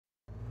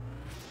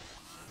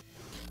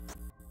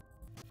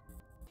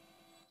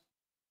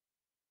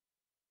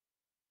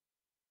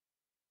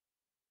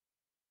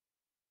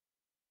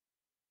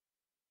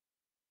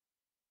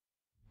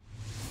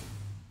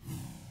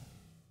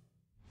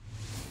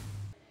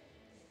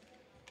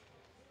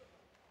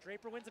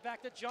Draper wins it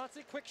back to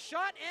Johnson. Quick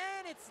shot,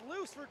 and it's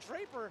loose for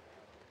Draper.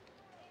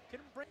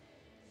 Couldn't break.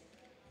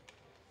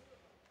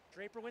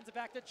 Draper wins it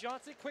back to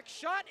Johnson. Quick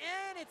shot,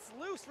 and it's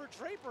loose for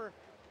Draper.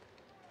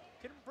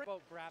 Couldn't break.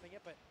 Grabbing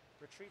it, but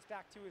retreats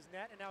back to his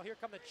net. And now here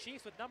come the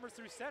Chiefs with numbers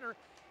through center.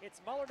 It's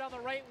Muller down the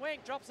right wing.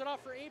 Drops it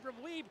off for Abram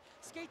Weeb.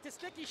 Skate to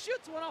stick. He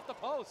shoots one off the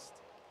post.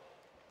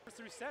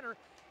 Through center.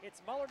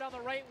 It's Muller down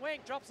the right wing.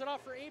 Drops it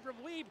off for Abram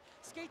Weeb.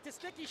 Skate to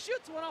stick. He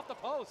shoots one off the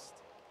post.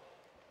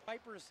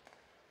 Vipers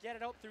get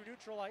it out through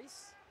neutral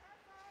ice.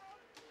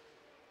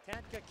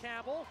 Tanka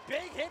Campbell.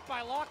 Big hit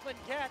by Lachlan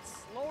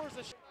Getz. Lowers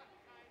the shot.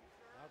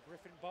 Now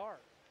Griffin Barr.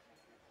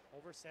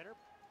 Over center.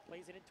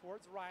 Plays it in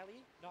towards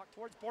Riley. Knocked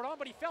towards Bourdon,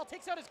 but he fell.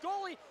 Takes out his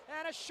goalie.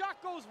 And a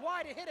shot goes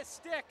wide. It hit a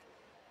stick.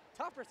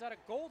 Tupper's had a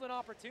golden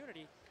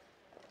opportunity.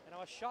 And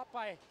now a shot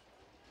by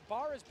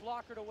Barr is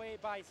blockered away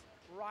by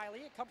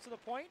Riley. It comes to the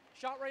point.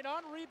 Shot right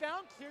on.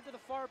 Rebound. Cleared to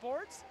the far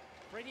boards.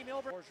 Brady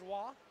Milburn.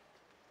 Bourgeois.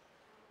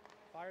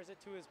 Fires it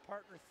to his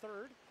partner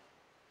third.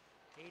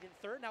 Aiden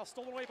third. Now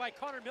stolen away by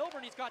Connor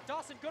Milburn. He's got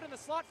Dawson Good in the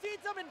slot.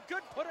 Feeds him, and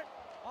Good put it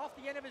off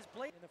the end of his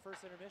blade in the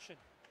first intermission.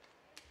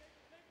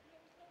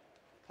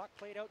 Puck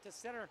played out to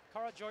center.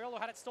 Cara Joyolo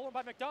had it stolen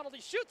by McDonald.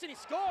 He shoots and he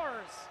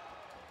scores.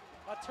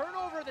 A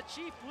turnover. The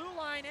Chief blue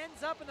line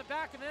ends up in the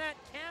back of the net.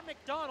 Cam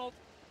McDonald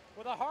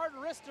with a hard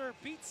wrister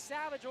beats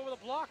Savage over the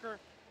blocker.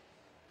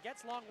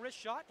 Gets long wrist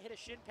shot. Hit a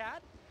shin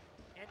pad.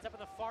 Ends up in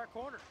the far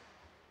corner.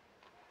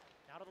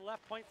 Now to the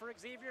left point for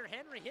Xavier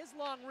Henry. His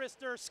long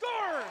wrister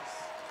scores!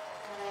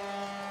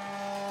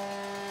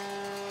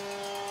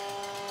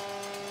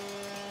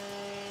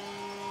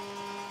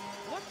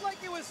 Looked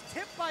like it was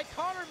tipped by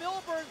Connor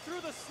Milburn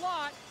through the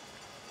slot.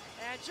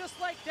 And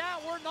just like that,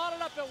 we're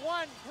knotted up at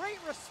one. Great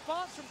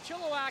response from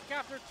Chilliwack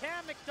after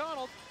Cam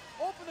McDonald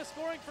opened the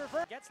scoring for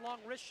Vernon. Gets long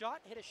wrist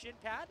shot, hit a shin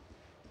pad,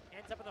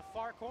 ends up in the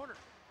far corner.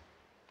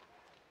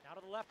 Now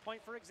to the left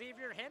point for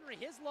Xavier Henry.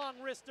 His long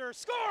wrister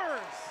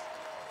scores!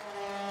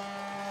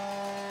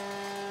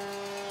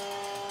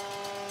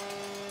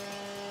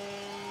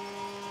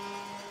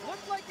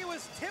 Looked like it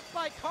was tipped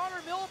by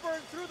Connor Milburn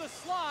through the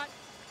slot.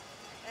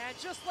 And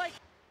just like...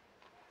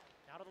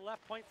 Now to the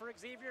left point for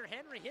Xavier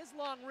Henry. His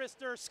long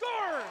wrister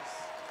scores!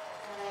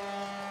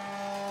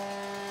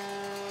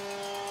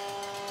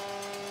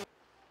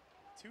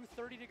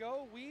 .2:30 to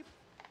go. Weeb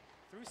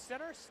through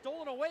center.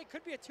 Stolen away.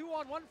 Could be a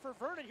 2-on-1 for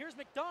Vernon. Here's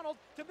McDonald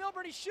to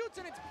Milburn. He shoots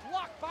and it's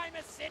blocked by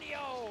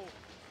Messinio.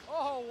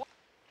 Oh,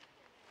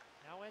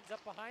 now ends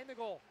up behind the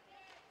goal.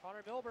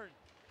 Connor Milburn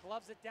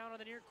gloves it down on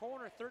the near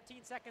corner.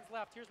 13 seconds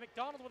left. Here's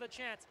McDonald with a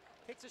chance.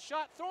 Takes a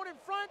shot. Thrown in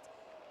front.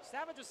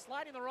 Savage is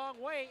sliding the wrong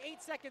way.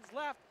 8 seconds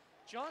left.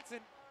 Johnson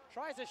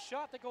tries a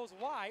shot that goes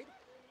wide.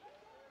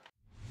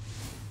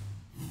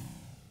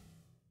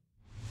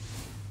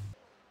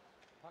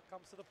 Puck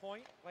comes to the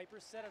point.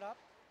 Vipers set it up.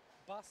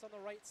 Bus on the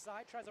right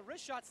side. Tries a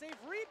wrist shot. Save.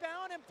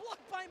 Rebound and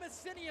blocked by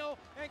Messinio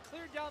and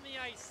cleared down the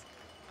ice.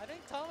 I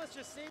think Thomas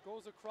just saved.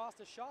 Goes across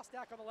to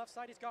Shostak on the left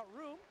side. He's got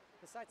room.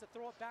 Decides to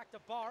throw it back to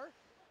Barr.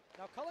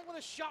 Now Cullen with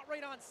a shot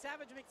right on.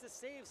 Savage makes a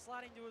save,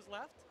 sliding to his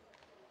left.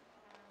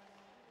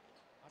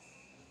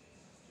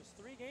 Just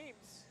 3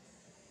 games.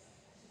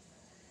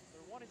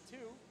 They're 1-2.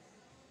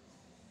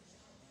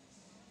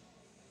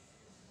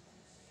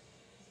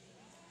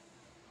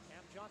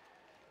 Cam Johnson.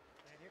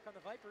 And here come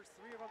the Vipers.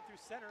 3 of them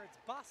through center. It's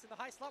Buss in the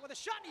high slot with a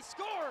shot, and he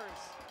scores!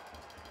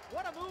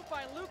 What a move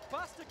by Luke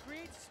Buss to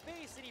create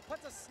space, and he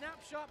puts a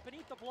snapshot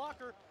beneath the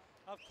blocker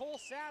of Cole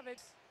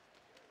Savage.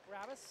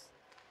 Gravis.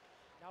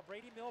 Now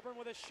Brady Milburn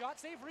with a shot.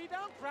 Save,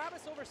 rebound.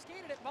 Gravis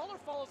overskated it. Muller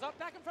follows up.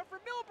 Back in front for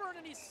Milburn,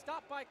 and he's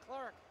stopped by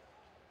Clark.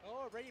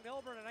 Oh, Brady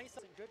Milburn, a nice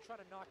and good trying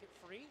to knock it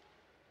free.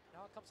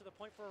 Now it comes to the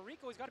point for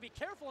Rico. He's got to be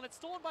careful, and it's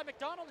stolen by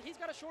McDonald. He's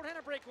got a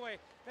shorthanded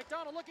breakaway.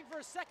 McDonald looking for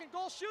his second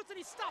goal. Shoots, and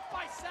he's stopped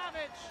by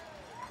Savage.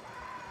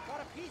 Got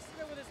a piece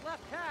of it with his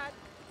left pad.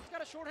 He's got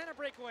a shorthanded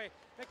breakaway.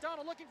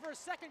 McDonald looking for his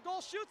second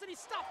goal. Shoots, and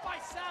he's stopped by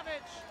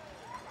Savage.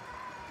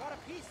 Got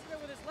a piece of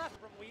it with his left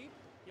from Weeb.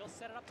 He'll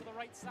set it up to the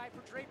right side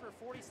for Draper.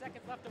 40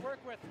 seconds left to work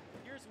with.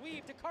 Here's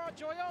Weeb to Cara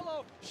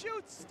Joyolo.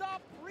 Shoots,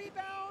 stopped,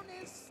 rebound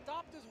is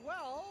stopped as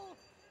well.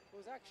 It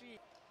was actually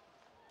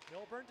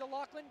Milburn to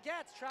Lachlan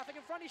Getz. Traffic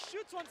in front, he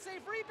shoots one,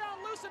 save,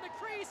 rebound, loose in the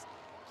crease.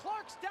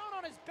 Clark's down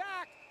on his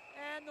back,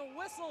 and the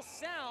whistle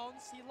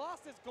sounds. He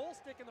lost his goal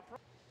stick in the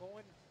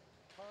Bowen,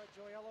 Cara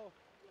Joyolo,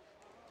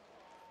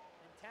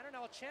 and Tanner.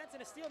 Now a chance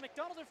and a steal.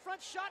 McDonald in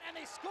front, shot, and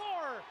they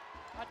score.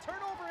 A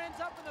turnover ends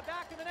up in the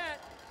back of the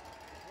net.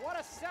 What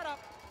a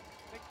setup.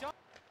 McDonald.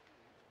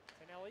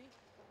 Canelli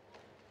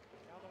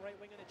down the right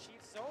wing in the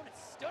Chiefs zone. It's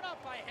stood up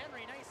by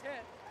Henry. Nice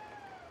hit.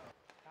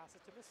 Pass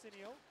it to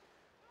Messinio.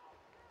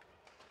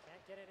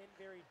 Can't get it in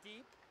very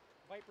deep.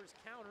 Vipers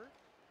counter.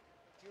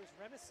 Here's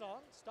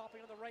Remisong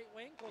stopping on the right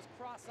wing. Goes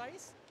cross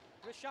ice.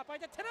 Wrist shot by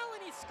Tanelli,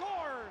 and he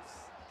scores.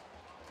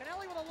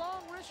 Canelli with a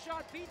long wrist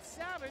shot beats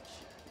Savage.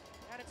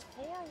 And it's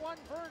 4-1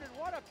 Vernon.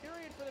 What a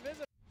period for the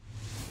visit.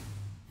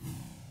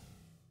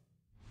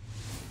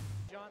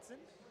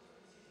 Johnson,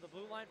 the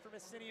blue line for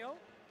Messinio.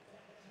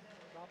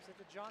 Drops it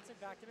to Johnson,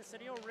 back to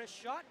Messinio. Wrist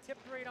shot,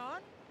 tipped right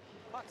on.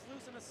 Puck's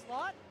loose in the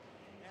slot,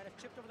 and it's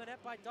chipped over the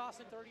net by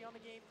Dawson. 30 on the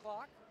game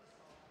clock.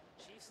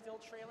 Chiefs still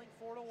trailing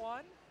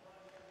 4-1.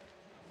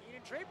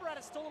 Keenan Draper had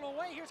it stolen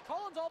away. Here's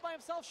Collins all by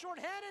himself,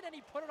 shorthanded, and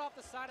he put it off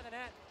the side of the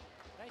net.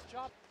 Nice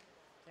job.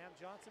 Cam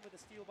Johnson with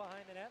the steal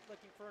behind the net,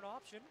 looking for an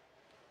option.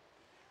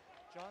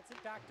 Johnson,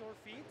 backdoor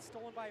feed,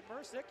 stolen by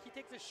Mercick. He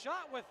takes a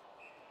shot with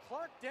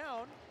Clark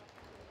down.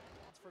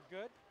 It's for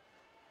Good.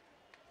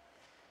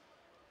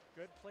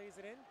 Good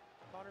plays it in.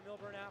 Connor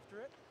Milburn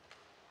after it.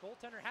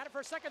 Goaltender had it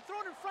for a second,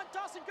 thrown in front.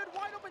 Dawson, Good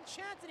wide open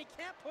chance, and he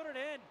can't put it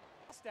in.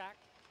 Stack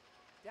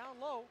down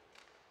low.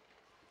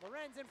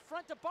 Lorenz in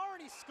front to Barr,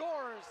 and he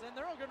scores, and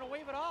they're all going to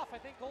wave it off. I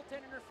think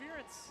goaltender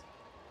interference.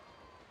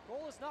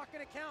 Goal is not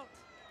going to count.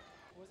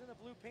 It was in the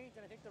blue paint,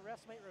 and I think the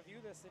refs might review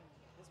this, and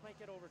this might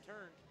get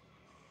overturned.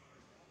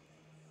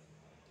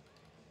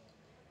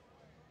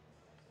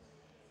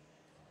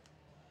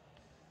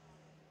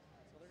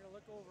 So they're going to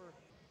look over.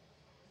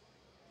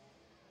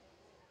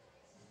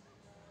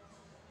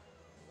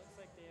 Looks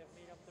like they have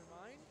made up their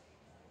mind.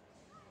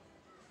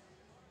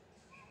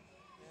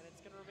 And it's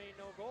going to remain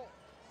no goal.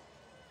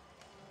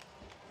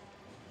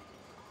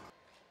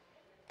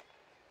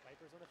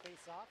 Vipers on the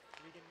face-off.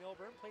 Regan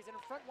Milburn plays it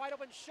in front, wide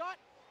open shot.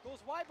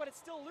 Goes wide, but it's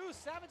still loose.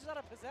 Savage is out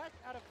of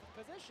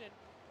position.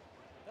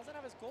 Doesn't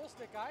have his goal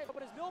stick either,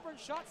 but his Milburn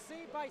shot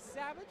saved by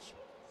Savage.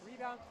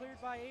 Rebound cleared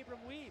by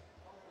Abram Weeb.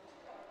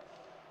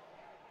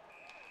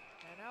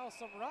 And now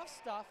some rough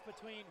stuff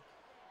between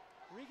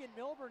Regan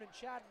Milburn and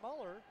Chad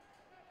Muller.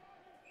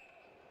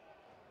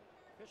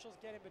 Officials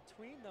get in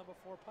between them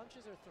before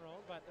punches are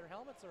thrown, but their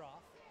helmets are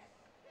off.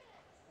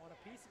 Want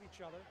a piece of each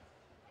other.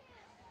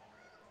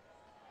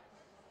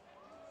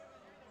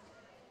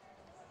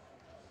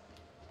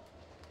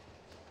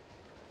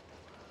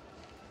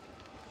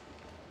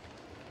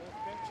 Both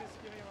benches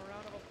giving him a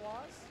round of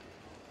applause.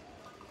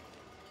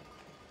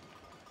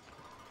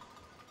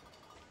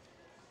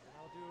 And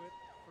I'll do it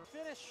for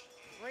finish.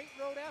 Great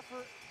road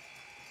effort.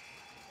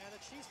 And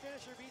the Chiefs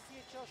finish their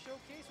BCHL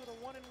showcase with a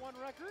 1-1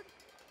 record.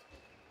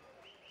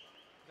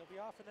 They'll be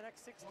off for the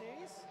next 6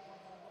 days.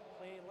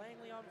 Play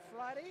Langley on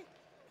Friday.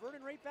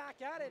 Vernon right back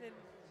at it in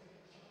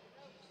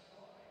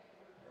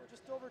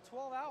just over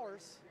 12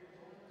 hours.